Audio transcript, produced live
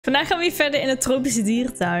Vandaag gaan we weer verder in de tropische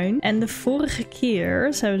dierentuin. En de vorige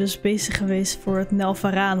keer zijn we dus bezig geweest voor het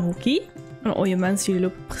Nelvaraanhockey. En oh je mensen, jullie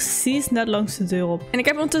lopen precies net langs de deur op. En ik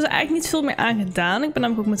heb ondertussen eigenlijk niet veel meer aan gedaan. Ik ben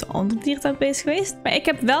namelijk ook met de andere dierentuin bezig geweest. Maar ik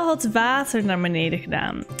heb wel het water naar beneden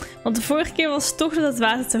gedaan. Want de vorige keer was het toch dat het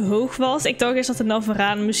water te hoog was. Ik dacht eerst dat de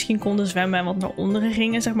Nelvaranen misschien konden zwemmen en wat naar onderen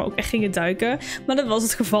gingen. Zeg maar ook echt gingen duiken. Maar dat was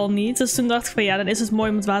het geval niet. Dus toen dacht ik van ja, dan is het mooi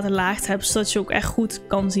om het water laag te hebben. Zodat je ook echt goed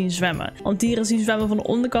kan zien zwemmen. Want dieren zien zwemmen van de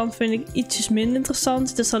onderkant vind ik ietsjes minder interessant.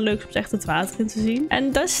 Het is dan leuk om echt het water in te zien.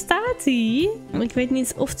 En daar staat hij. Ik weet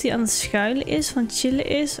niet of hij aan het schuilen is, van chillen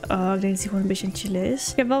is. Oh, ik denk dat hij gewoon een beetje aan het chillen is.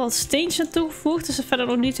 Ik heb wel wat steentjes aan toegevoegd. Dus het verder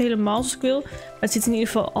nog niet helemaal zoals ik wil. Maar het ziet er in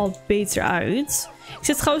ieder geval al beter uit. Ik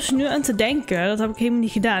zit trouwens nu aan te denken. Dat heb ik helemaal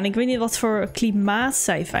niet gedaan. Ik weet niet wat voor klimaat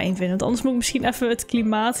zij fijn vinden. Want anders moet ik misschien even het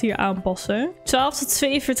klimaat hier aanpassen. 12 tot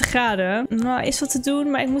 42 graden. Nou, is wat te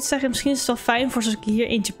doen. Maar ik moet zeggen, misschien is het wel fijn voor als ik hier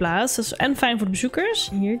eentje plaats. Dat is en fijn voor de bezoekers.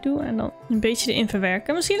 Hier doe en dan een beetje erin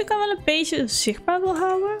verwerken. Misschien dat ik hem wel een beetje zichtbaar wil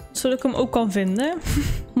houden. Zodat ik hem ook kan vinden.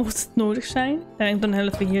 Mocht het nodig zijn. En ik dan heel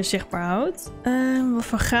even hier zichtbaar houd. Wat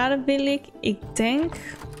voor graden wil ik? Ik denk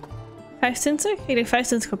 25? Ik denk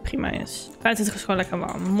 25 wat prima is. 25 is gewoon lekker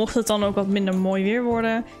warm. Mocht het dan ook wat minder mooi weer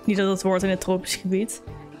worden. Niet dat het wordt in het tropisch gebied.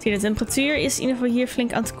 De temperatuur is in ieder geval hier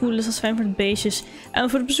flink aan het koelen. Dus dat is fijn voor de beestjes. En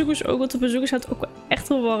voor de bezoekers ook. Want de bezoekers houdt het ook echt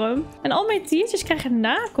wel warm. En al mijn diertjes krijgen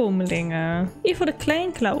nakomelingen. In ieder geval de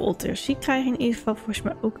kleinklauwotters. Die krijgen in ieder geval volgens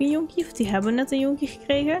mij ook een jonkje. Of die hebben net een jonkje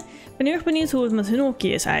gekregen. Ik ben heel erg benieuwd hoe het met hun hokje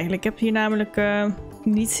is eigenlijk. Ik heb hier namelijk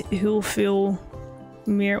niet heel veel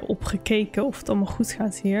meer opgekeken of het allemaal goed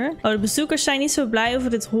gaat hier. Oh, de bezoekers zijn niet zo blij over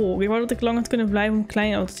dit hok. Ik wou dat ik lang had kunnen blijven om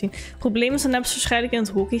klein auto te zien. Het probleem is, dan hebben ze waarschijnlijk in het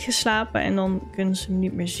hokje geslapen en dan kunnen ze hem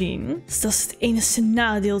niet meer zien. Dus dat is het enige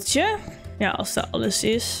nadeeltje. Ja, als dat alles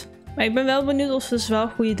is. Maar ik ben wel benieuwd of ze dus wel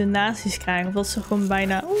goede donaties krijgen. Of dat ze gewoon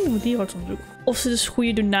bijna... Oeh, dierenartsonderzoek. Of ze dus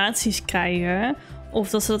goede donaties krijgen. Of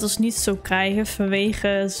dat ze dat dus niet zo krijgen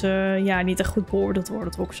vanwege ze ja, niet echt goed beoordeeld worden,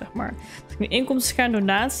 het hok, zeg maar. Dus nu inkomsten gaan,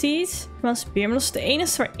 donaties. Maar dat is de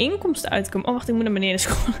enige waar inkomsten uitkomen. Oh, wacht, ik moet naar beneden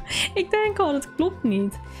scrollen. Ik denk al, dat klopt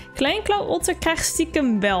niet. Kleinklauwotter krijgt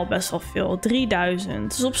stiekem wel best wel veel.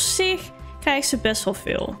 3000. Dus op zich krijgen ze best wel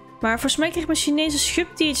veel. Maar volgens mij kreeg mijn Chinese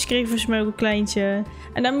schubdiertjes volgens mij ook een kleintje.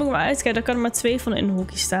 En daar moet ik maar uitkijken. Daar kan er maar 2 van in een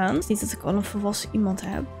hokje staan. Het is niet dat ik al een volwassen iemand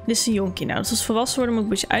heb. Dit is een jonkje. Nou, dus als volwassen worden moet ik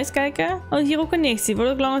een beetje uitkijken. Oh, hier ook een niks. Die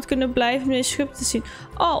wordt ook langer kunnen blijven om deze schub te zien.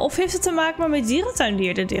 Oh, of heeft het te maken met mijn dierentuin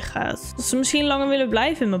die er dicht gaat? Dat ze misschien langer willen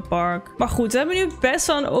blijven in mijn park. Maar goed, we hebben nu best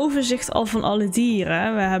wel een overzicht al van alle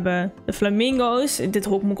dieren. We hebben de flamingo's. Dit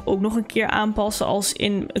hok moet ik ook nog een keer aanpassen als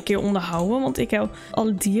in een keer onderhouden. Want ik heb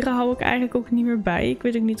alle dieren hou ik eigenlijk ook niet meer bij. Ik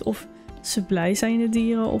weet ook niet of ze blij zijn, de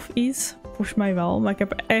dieren, of iets. Volgens mij wel, maar ik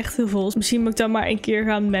heb er echt heel veel. Dus misschien moet ik dan maar een keer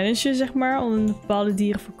gaan managen, zeg maar. Om bepaalde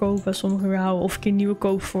dieren verkopen, sommige weer houden. Of een keer nieuwe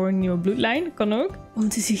kopen voor een nieuwe bloedlijn. Dat kan ook. Want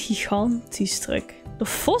het is een gigantisch druk. De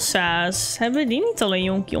fossa's, hebben die niet al een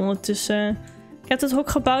jonkje ondertussen? Ik heb het hok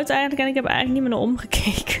gebouwd eigenlijk en ik heb eigenlijk niet meer naar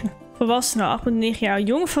omgekeken. Volwassenen, 8,9 jaar.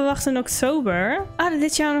 Jong verwacht in oktober. Ah,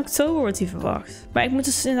 dit jaar in oktober wordt hij verwacht. Maar ik moet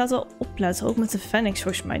dus inderdaad wel opletten. Ook met de Fenix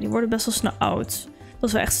volgens mij. Die worden best wel snel oud. Dat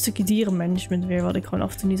is wel echt een stukje dierenmanagement weer, wat ik gewoon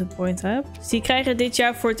af en toe niet op point heb. Dus die krijgen dit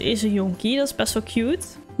jaar voor het eerst een jonkie. Dat is best wel cute.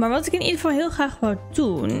 Maar wat ik in ieder geval heel graag wou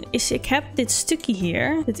doen, is ik heb dit stukje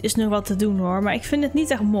hier. Dit is nog wat te doen hoor, maar ik vind het niet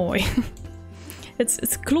echt mooi.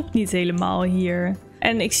 het klopt niet helemaal hier.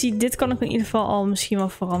 En ik zie, dit kan ik in ieder geval al misschien wel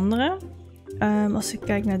veranderen. Als ik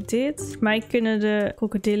kijk naar dit. Voor mij kunnen de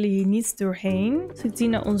krokodillen hier niet doorheen. Als ik die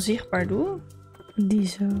nou onzichtbaar doe. Die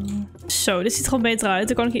zo. Zo, dit ziet er gewoon beter uit.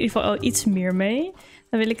 Daar kan ik in ieder geval al iets meer mee.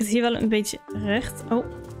 Dan wil ik het hier wel een beetje recht. Oh,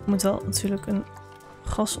 ik moet wel natuurlijk een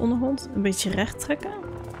gasondergrond. Een beetje recht trekken.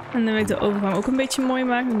 En dan wil ik de overgang ook een beetje mooi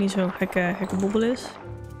maken. Dat niet zo'n gekke bobbel is.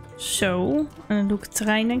 Zo. En dan doe ik het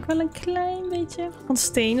terrein denk ik wel een klein beetje van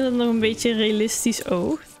stenen. Dat het nog een beetje realistisch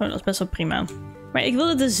oogt. Oh, dat is best wel prima. Maar ik wil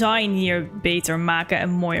het design hier beter maken en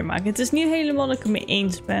mooier maken. Het is niet helemaal dat ik het mee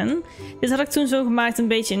eens ben. Dit had ik toen zo gemaakt een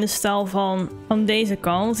beetje in de stijl van deze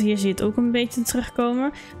kant. Hier zie je het ook een beetje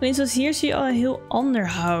terugkomen. Alleen zoals hier zie je al heel ander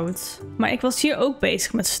hout. Maar ik was hier ook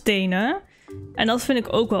bezig met stenen. En dat vind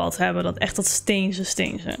ik ook wel wat hebben. Dat echt dat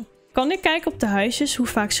steense. Kan ik kijken op de huisjes hoe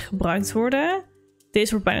vaak ze gebruikt worden? Deze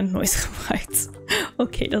wordt bijna nooit gebruikt.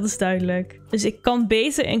 Oké, dat is duidelijk. Dus ik kan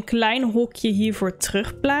beter een klein hokje hiervoor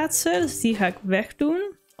terugplaatsen. Dus die ga ik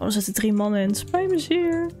wegdoen. Oh, er zitten 3 mannen in. Spijt me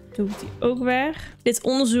zeer. Doe ik die ook weg. Dit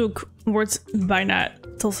onderzoek wordt bijna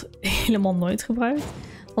tot helemaal nooit gebruikt.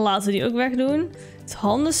 Dan laten we die ook wegdoen. Het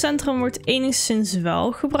handencentrum wordt enigszins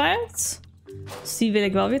wel gebruikt. Dus die wil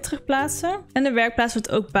ik wel weer terugplaatsen. En de werkplaats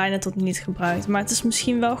wordt ook bijna tot niet gebruikt. Maar het is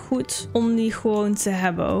misschien wel goed om die gewoon te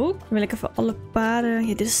hebben ook. Dan wil ik even alle paden...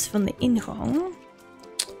 Ja, dit is van de ingang.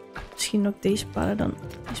 Misschien ook deze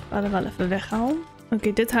paden wel even weghalen.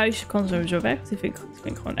 Oké, dit huisje kan sowieso weg. Die vind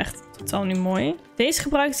ik gewoon echt totaal niet mooi. Deze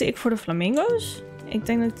gebruikte ik voor de flamingo's. Ik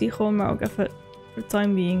denk dat ik die gewoon maar ook even voor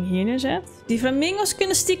time being hier neerzet. Die flamingo's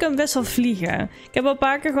kunnen stiekem best wel vliegen. Ik heb al een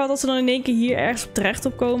paar keer gehad dat ze dan in één keer hier ergens op terecht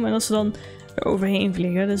opkomen. En dat ze dan er overheen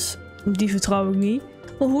vliegen. Dus die vertrouw ik niet.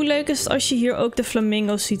 Maar hoe leuk is het als je hier ook de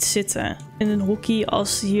flamingo's ziet zitten in een hockey,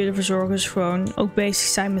 als hier de verzorgers gewoon ook bezig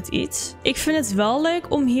zijn met iets. Ik vind het wel leuk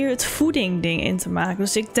om hier het voeding ding in te maken.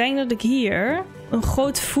 Dus ik denk dat ik hier een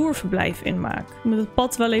groot voerverblijf in maak. Ik moet het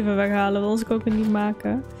pad wel even weghalen, want ik ook het niet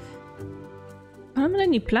maken. Waarom wil ik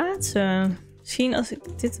niet plaatsen? Misschien als ik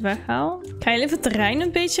dit weghaal. Ik ga even het terrein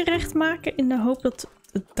een beetje recht maken in de hoop dat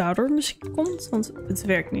het daardoor misschien komt. Want het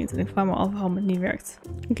werkt niet. En ik vraag me af waarom het niet werkt.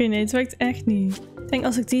 Oké, nee, het werkt echt niet. Ik denk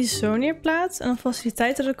als ik die zo neerplaats en dan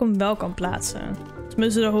faciliteiten dat ik hem wel kan plaatsen.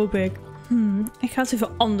 Tenminste, dat hoop ik. Ik ga het even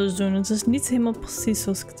anders doen. Het is niet helemaal precies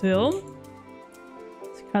zoals ik het wil.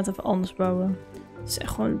 Dus ik ga het even anders bouwen. Het is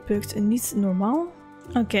echt gewoon bukt en niet normaal.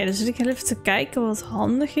 Oké, dus ik ga even te kijken wat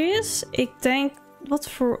handig is. Ik denk, wat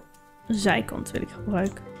voor zijkant wil ik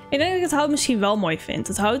gebruiken? Ik denk dat ik het hout misschien wel mooi vind.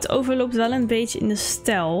 Het hout overloopt wel een beetje in de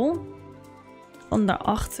stijl van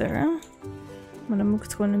daarachter. Maar dan moet ik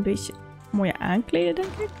het gewoon een beetje mooi aankleden, denk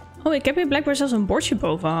ik. Oh, ik heb hier blijkbaar zelfs een bordje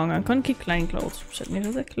boven hangen. Kan ik hier kleinklauw otters opzetten? Nee,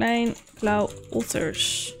 dat is kleinklauw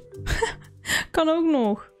otters. Kan ook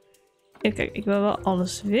nog. Even kijken, ik wil wel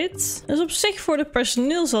alles wit. Dus op zich voor de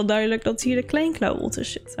personeel is al duidelijk dat hier de kleinklauw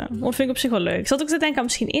otters zitten. Dat vind ik op zich wel leuk. Ik zat ook te denken aan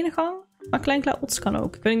misschien ingang. Maar kleinklauw otters kan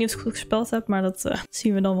ook. Ik weet niet of ik het goed gespeld heb, maar dat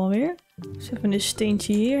zien we dan wel weer. Dus even een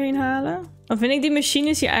steentje hierheen halen. Dan vind ik die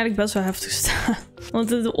machines hier eigenlijk best wel heftig staan. Want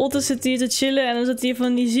de otters zitten hier te chillen en dan zitten hier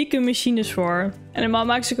van die zieke machines voor. En normaal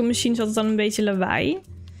maken zulke machines altijd dan een beetje lawaai.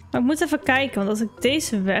 Maar ik moet even kijken, want als ik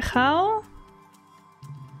deze weghaal,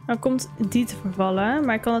 dan komt die te vervallen.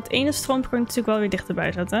 Maar ik kan het ene stroompje natuurlijk wel weer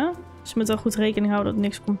dichterbij zetten. Dus je moet wel goed rekening houden dat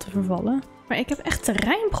niks komt te vervallen. Maar ik heb echt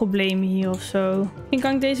terreinproblemen hier of zo. Misschien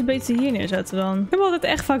kan ik deze beter hier neerzetten dan. Ik heb altijd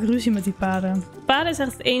echt vaak ruzie met die paden. Paden is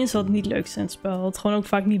echt het enige wat niet leuk is in het spel. Wat gewoon ook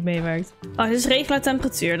vaak niet meewerkt. Oh, dit is regelaar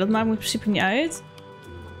temperatuur. Dat maakt me in principe niet uit.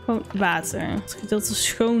 Gewoon water. Het gedeelte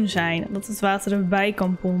schoon zijn. Dat het water erbij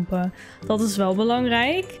kan pompen. Dat is wel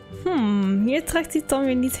belangrijk. Hier trekt hij het dan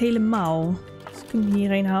weer niet helemaal. Als ik hem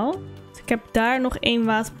hierheen haal. Dus ik heb daar nog 1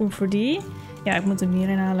 waterpomp voor die. Ja, ik moet hem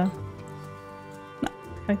hierheen halen. Nou,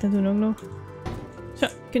 ga ik dat doen ook nog. Zo,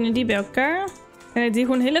 kunnen die bij elkaar. En ik die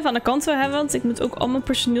gewoon heel even aan de kant wil hebben, want ik moet ook al mijn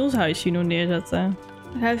personeelshuis hier nog neerzetten.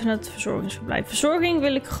 Even naar het verzorgingsverblijf. Verzorging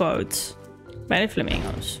wil ik groot. Bij de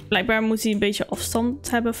flamingo's. Blijkbaar moet hij een beetje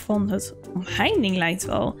afstand hebben van het omheining, lijkt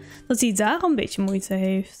wel. Dat hij daar een beetje moeite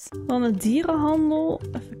heeft. Dan het dierenhandel.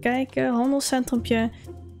 Even kijken. Handelscentrumpje.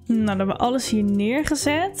 Nou, dan hebben we alles hier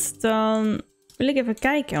neergezet. Dan wil ik even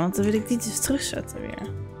kijken, want dan wil ik die dus terugzetten weer.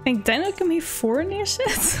 En ik denk dat ik hem hiervoor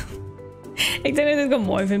neerzet. Ik denk dat ik hem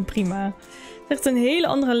mooi vind, prima. Het is echt een hele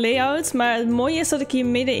andere layout. Maar het mooie is dat ik hier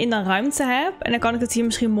midden in een ruimte heb. En dan kan ik het hier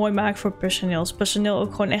misschien mooi maken voor personeel. Als personeel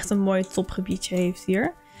ook gewoon echt een mooi topgebiedje heeft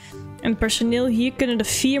hier. En personeel hier kunnen de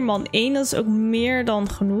 4 man 1. Dat is ook meer dan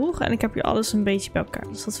genoeg. En ik heb hier alles een beetje bij elkaar.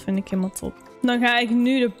 Dus dat vind ik helemaal top. Dan ga ik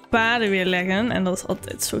nu de paden weer leggen. En dat is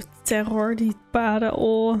altijd zo terror, die paden.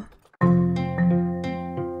 Oh.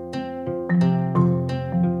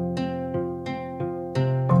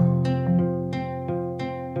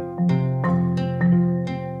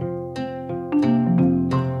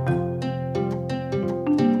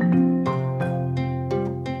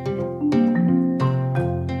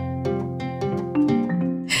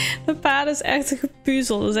 Dat is echt een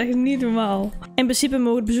gepuzzel. Dat is echt niet normaal. In principe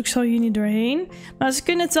mogen het bezoekshal hier niet doorheen. Maar ze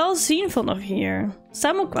kunnen het wel zien vanaf hier. Daar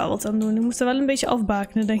staan we ook wel wat aan doen. Ik moest er wel een beetje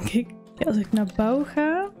afbakenen, denk ik. Ja, als ik naar bouw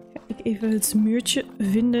ga ik even het muurtje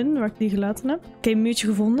vinden waar ik die gelaten heb. Oké, muurtje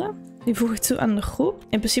gevonden. Die voeg ik toe aan de groep.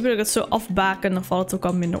 In principe dat ik het zo afbaken, dan valt het ook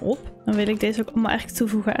al minder op. Dan wil ik deze ook allemaal eigenlijk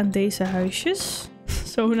toevoegen aan deze huisjes.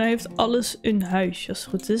 Zo, nou heeft alles een huisje als het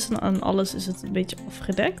goed is. En aan alles is het een beetje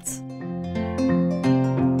afgedekt.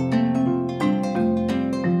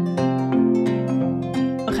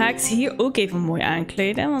 Ga ik het hier ook even mooi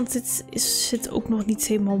aankleden. Want dit zit ook nog niet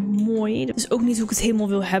helemaal mooi. Dat is ook niet hoe ik het helemaal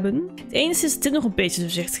wil hebben. Het enige is dat dit nog een beetje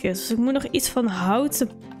doorzichtig is. Dus ik moet nog iets van houten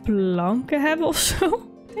planken hebben of zo.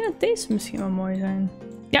 Ik denk dat deze misschien wel mooi zijn.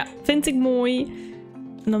 Ja, vind ik mooi.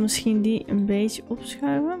 En dan misschien die een beetje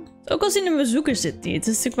opschuiven. Ook al zien de bezoekers dit niet. Het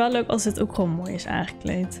is natuurlijk wel leuk als dit ook gewoon mooi is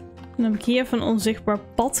aangekleed. Dan heb ik hier even een onzichtbaar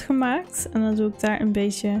pad gemaakt. En dan doe ik daar een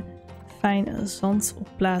beetje fijn zand op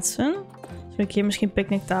plaatsen. Dus wil ik hier misschien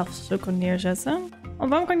picknicktafels ook kan neerzetten. Oh,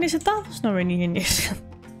 waarom kan ik deze tafels nou weer niet hier neerzetten?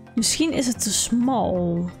 Misschien is het te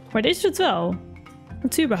smal. Maar deze doet wel.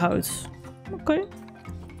 Natuurbehoud. Oké.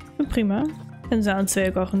 Prima. En ze aan 2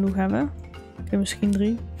 ook al genoeg hebben. Oké, misschien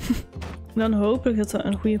 3. Dan hopelijk dat we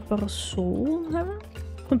een goede parasol hebben.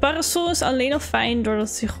 Een parasol is alleen al fijn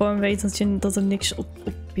doordat je gewoon weet dat er niks op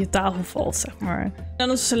je tafel valt, zeg maar. En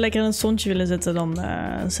als ze lekker in het zonnetje willen zitten, dan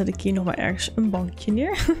zet ik hier nog wel ergens een bankje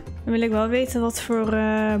neer. Dan wil ik wel weten wat voor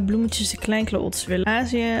bloemetjes de kleinklots willen.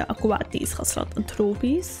 Azië, aquatisch, gasland en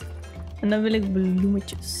tropisch. En dan wil ik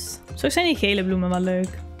bloemetjes. Zo zijn die gele bloemen wel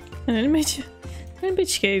leuk. En een beetje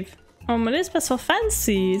scheef. Oh, maar dit is best wel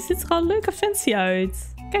fancy. Het ziet er al leuk en fancy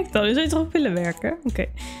uit. Kijk dan, nu zou je erop willen werken. Oké.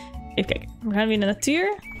 Even kijken. We gaan weer naar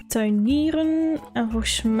natuur. Tuinieren. En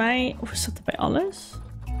volgens mij... Of is dat er bij alles?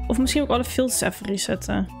 Of misschien ook alle filters even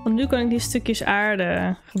resetten. Want nu kan ik die stukjes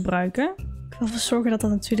aarde gebruiken. Ik wil ervoor zorgen dat dat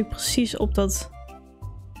natuurlijk precies op dat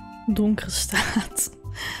donkere staat.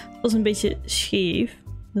 Dat is een beetje scheef.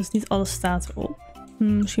 Dus niet alles staat erop.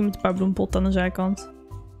 Misschien met een paar bloempotten aan de zijkant.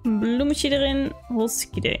 Een bloemetje erin.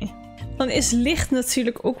 Hartstikke idee. Dan is licht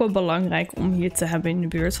natuurlijk ook wel belangrijk om hier te hebben in de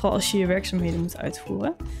buurt. Vooral als je je werkzaamheden moet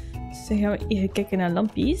uitvoeren. Dus dan gaan we even kijken naar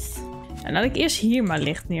lampjes. En laat ik eerst hier maar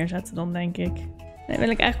licht neerzetten dan, denk ik. Dan wil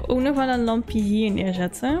ik eigenlijk ook nog wel een lampje hier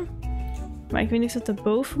neerzetten. Maar ik weet niet of ik dat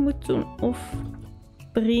erboven moet doen of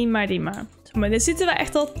prima. Maar dit ziet er wel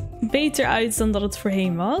echt al beter uit dan dat het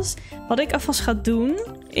voorheen was. Wat ik alvast ga doen,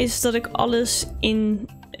 is dat ik alles in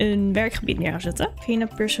een werkgebied neer ga zetten. Ga je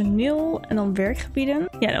naar personeel en dan werkgebieden.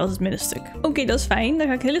 Ja, dat was het middenstuk. Oké, dat is fijn. Dan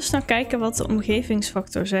ga ik heel snel kijken wat de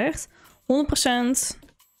omgevingsfactor zegt. 100%.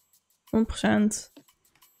 100%.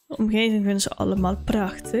 De omgeving vinden ze allemaal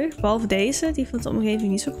prachtig. Behalve deze, die vindt de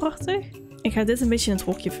omgeving niet zo prachtig. Ik ga dit een beetje in het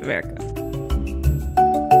hokje verwerken.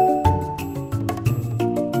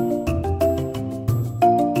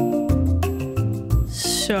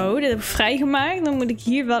 Zo, dit heb ik vrijgemaakt. Dan moet ik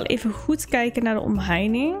hier wel even goed kijken naar de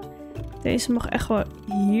omheining. Deze mag echt wel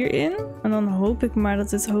hierin. En dan hoop ik maar dat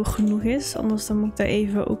dit hoog genoeg is. Anders dan moet ik daar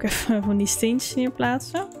even van die steentjes neer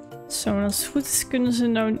plaatsen. Zo, en als het goed is kunnen ze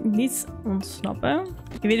nou niet ontsnappen.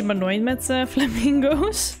 Ik weet het maar nooit met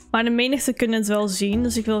flamingo's. Maar de menigte kunnen het wel zien.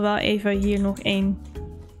 Dus ik wil wel even hier nog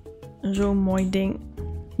zo'n mooi ding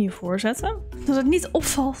hiervoor zetten. Dat het niet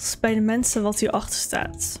opvalt bij de mensen wat hierachter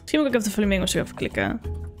staat. Misschien moet ik even de flamingo's even klikken.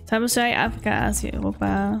 Dat hebben zij Afrika, Azië,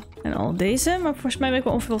 Europa en al deze. Maar volgens mij weet ik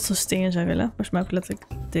wel ongeveer wat ze stenen zou willen. Volgens mij heb ik letterlijk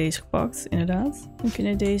deze gepakt, inderdaad. Dan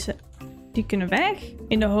kunnen die kunnen weg.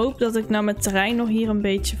 In de hoop dat ik nou mijn terrein nog hier een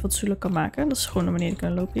beetje fatsoenlijk kan maken. Dat is gewoon naar beneden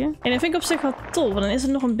kunnen lopen hier. En dat vind ik op zich wel tof. Want dan is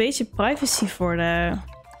het nog een beetje privacy voor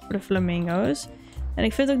de flamingo's. En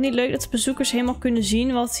ik vind het ook niet leuk dat de bezoekers helemaal kunnen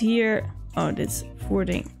zien wat hier... Oh, dit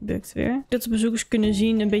voerding bukt weer. Dat de bezoekers kunnen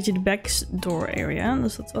zien een beetje de backdoor area.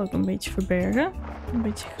 Dus dat wil ik een beetje verbergen. Een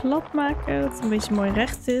beetje glad maken. Dat het een beetje mooi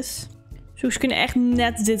recht is. Bezoekers kunnen echt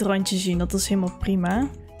net dit randje zien. Dat is helemaal prima.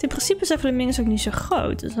 In principe zijn flamingo's ook niet zo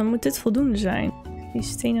groot. Dus dan moet dit voldoende zijn. Die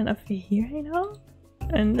stenen even hierheen halen.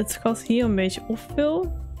 En het gat hier een beetje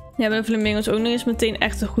opvul. Ja, bij de flamingo's ook nog eens meteen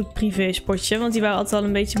echt een goed privé spotje. Want die waren altijd wel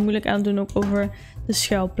een beetje moeilijk aan het doen ook over de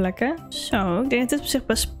schuilplekken. Zo, ik denk dat dit op zich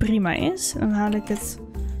best prima is. En dan haal ik het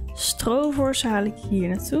stro voor ze haal ik hier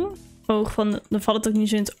naartoe. Dan valt het ook niet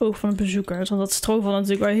zo in het oog van de bezoekers. Want dat stro valt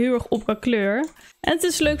natuurlijk wel heel erg op qua kleur. En het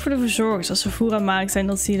is leuk voor de verzorgers als ze voer aan het maken zijn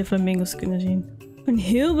dat ze hier de flamingo's kunnen zien. Ik ben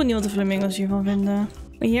heel benieuwd wat de flamingo's hiervan vinden.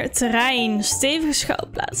 Hier het terrein, stevige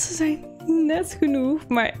schuilplaatsen zijn net genoeg.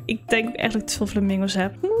 Maar ik denk ook echt dat ik te veel flamingo's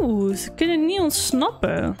heb. Oeh, ze kunnen niet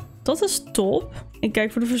ontsnappen. Dat is top. Ik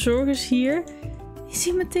kijk voor de verzorgers hier. Je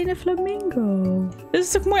ziet meteen een flamingo. Dit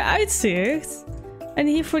is toch mooi uitzicht. En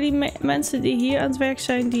hier voor die mensen die hier aan het werk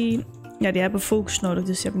zijn, die hebben focus nodig.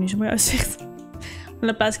 Dus die hebben niet zo mooi uitzicht. En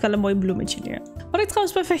dan plaats ik wel een mooi bloemetje neer. Wat ik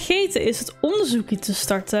trouwens ben vergeten is het onderzoekje te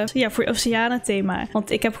starten. Ja, voor het Oceanen-thema.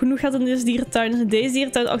 Want ik heb genoeg gehad in deze dierentuin. Dus in deze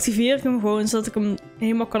dierentuin activeer ik hem gewoon. Zodat ik hem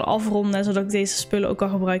helemaal kan afronden. Zodat ik deze spullen ook kan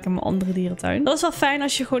gebruiken in mijn andere dierentuin. Dat is wel fijn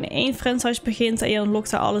als je gewoon 1 franchise begint. En je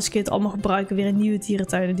unlockt daar alles. Kun je het allemaal gebruiken weer in nieuwe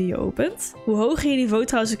dierentuinen die je opent. Hoe hoger je niveau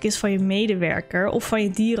trouwens ook is van je medewerker. Of van je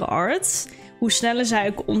dierenarts. Hoe sneller zij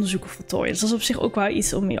ook onderzoeken voltooien. Dus dat is op zich ook wel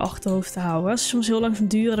iets om in je achterhoofd te houden. Als het soms heel lang van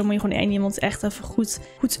duren, dan moet je gewoon één iemand echt even goed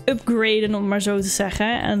upgraden, om het maar zo te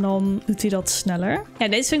zeggen. En dan doet hij dat sneller. Ja,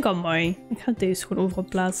 deze vind ik al mooi. Ik ga deze gewoon overal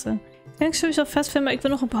plaatsen. Ik denk sowieso vet vind, maar ik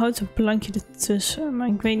wil nog een houten plankje ertussen. Maar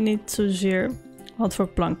ik weet niet zozeer wat voor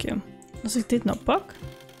plankje. Als ik dit nou pak.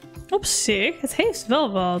 Op zich, het heeft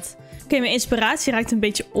wel wat. Oké, mijn inspiratie raakt een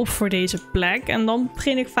beetje op voor deze plek. En dan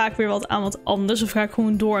begin ik vaak weer wat aan wat anders. Of ga ik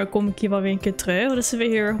gewoon door en kom ik hier wel weer een keer terug. Dat is weer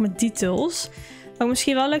heel erg met details. Wat ik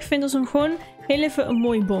misschien wel leuk vind is om gewoon heel even een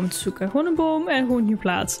mooie boom te zoeken. Gewoon een boom en gewoon hier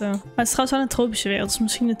plaatsen. Maar het is trouwens wel een tropische wereld. Dus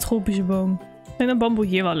misschien een tropische boom. Ik denk dat bamboe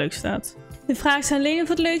hier wel leuk staat. De vraag is alleen of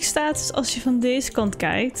het leuk staat dus als je van deze kant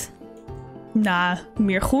kijkt. Nou,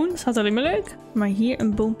 meer groen. Staat alleen maar leuk. Maar hier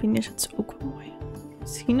een boompje neerzetten is ook wel mooi.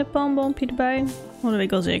 Misschien een palmboompje erbij. Oh, dat weet ik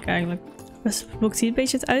wel zeker eigenlijk. Dus blokt hier een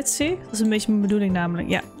beetje het uitzicht. Dat is een beetje mijn bedoeling namelijk.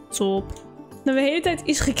 Ja, top. Nou, de hele tijd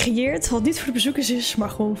iets gecreëerd. Wat niet voor de bezoekers is, maar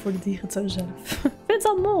gewoon voor de dierentuin zelf. Ik vind het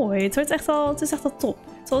al mooi. Het is echt al top.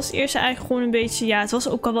 Het was eerst eigenlijk gewoon een beetje... Ja, het was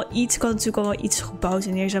ook al wel iets. Ik had natuurlijk al wel iets gebouwd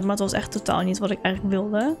en neerzet. Maar het was echt totaal niet wat ik eigenlijk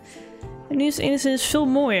wilde. En nu is het enigszins veel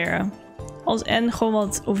mooier. En gewoon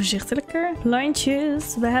wat overzichtelijker.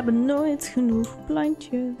 Plantjes. We hebben nooit genoeg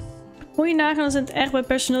plantjes. Moet je nagaan als het echt bij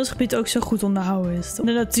personeelsgebied ook zo goed onderhouden is.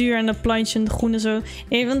 De natuur en de plantjes en de groen en zo.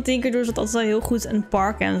 Een van de dingen door is dat altijd wel heel goed in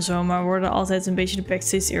parken en zo. Maar worden altijd een beetje de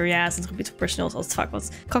backstage areas. Het gebied van personeel is altijd vaak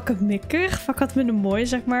wat krakkemikkig. Vaak wat minder mooi,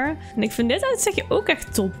 zeg maar. En ik vind dit uitzichtje ook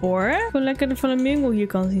echt top, hoor. Gewoon lekker de flamingo hier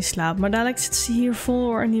kan zien slapen. Maar dadelijk zitten ze hier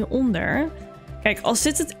voor en hieronder. Kijk, als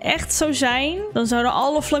dit het echt zou zijn, dan zouden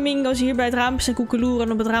alle flamingo's hier bij het raam zijn koekeloeren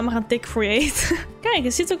en op het raam gaan tikken voor je eten. Kijk,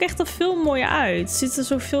 het ziet ook echt al veel mooier uit. Het ziet er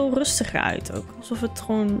zo veel rustiger uit ook. Alsof het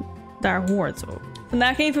gewoon daar hoort ook.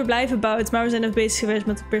 Vandaag geen verblijven bouwd, maar we zijn nog bezig geweest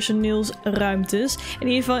met de personeelsruimtes. In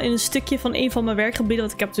ieder geval in een stukje van een van mijn werkgebieden.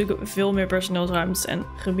 Want ik heb natuurlijk veel meer personeelsruimtes en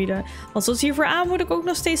gebieden. Want zoals hier vooraan moet ik ook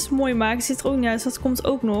nog steeds mooi maken. Het ziet er ook niet uit, dus dat komt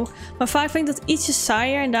ook nog. Maar vaak vind ik dat ietsje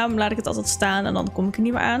saaier en daarom laat ik het altijd staan. En dan kom ik er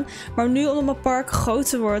niet meer aan. Maar nu omdat mijn park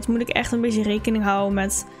groter wordt, moet ik echt een beetje rekening houden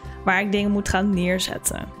met waar ik dingen moet gaan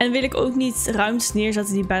neerzetten. En wil ik ook niet ruimtes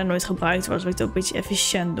neerzetten die bijna nooit gebruikt worden. Dus wil ik het ook een beetje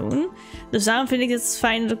efficiënt doen. Dus daarom vind ik het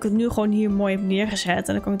fijn dat ik het nu gewoon hier mooi heb neergezet.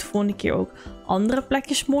 En dan kan ik de volgende keer ook andere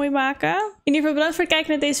plekjes mooi maken. In ieder geval bedankt voor het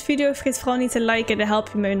kijken naar deze video. Vergeet vooral niet te liken, daar help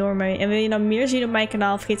je me enorm mee. En wil je nou meer zien op mijn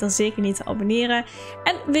kanaal, vergeet dan zeker niet te abonneren.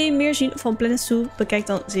 En wil je meer zien van Planet Zoo, bekijk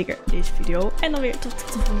dan zeker deze video. En dan weer tot de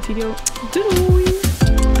volgende video. Doei doei!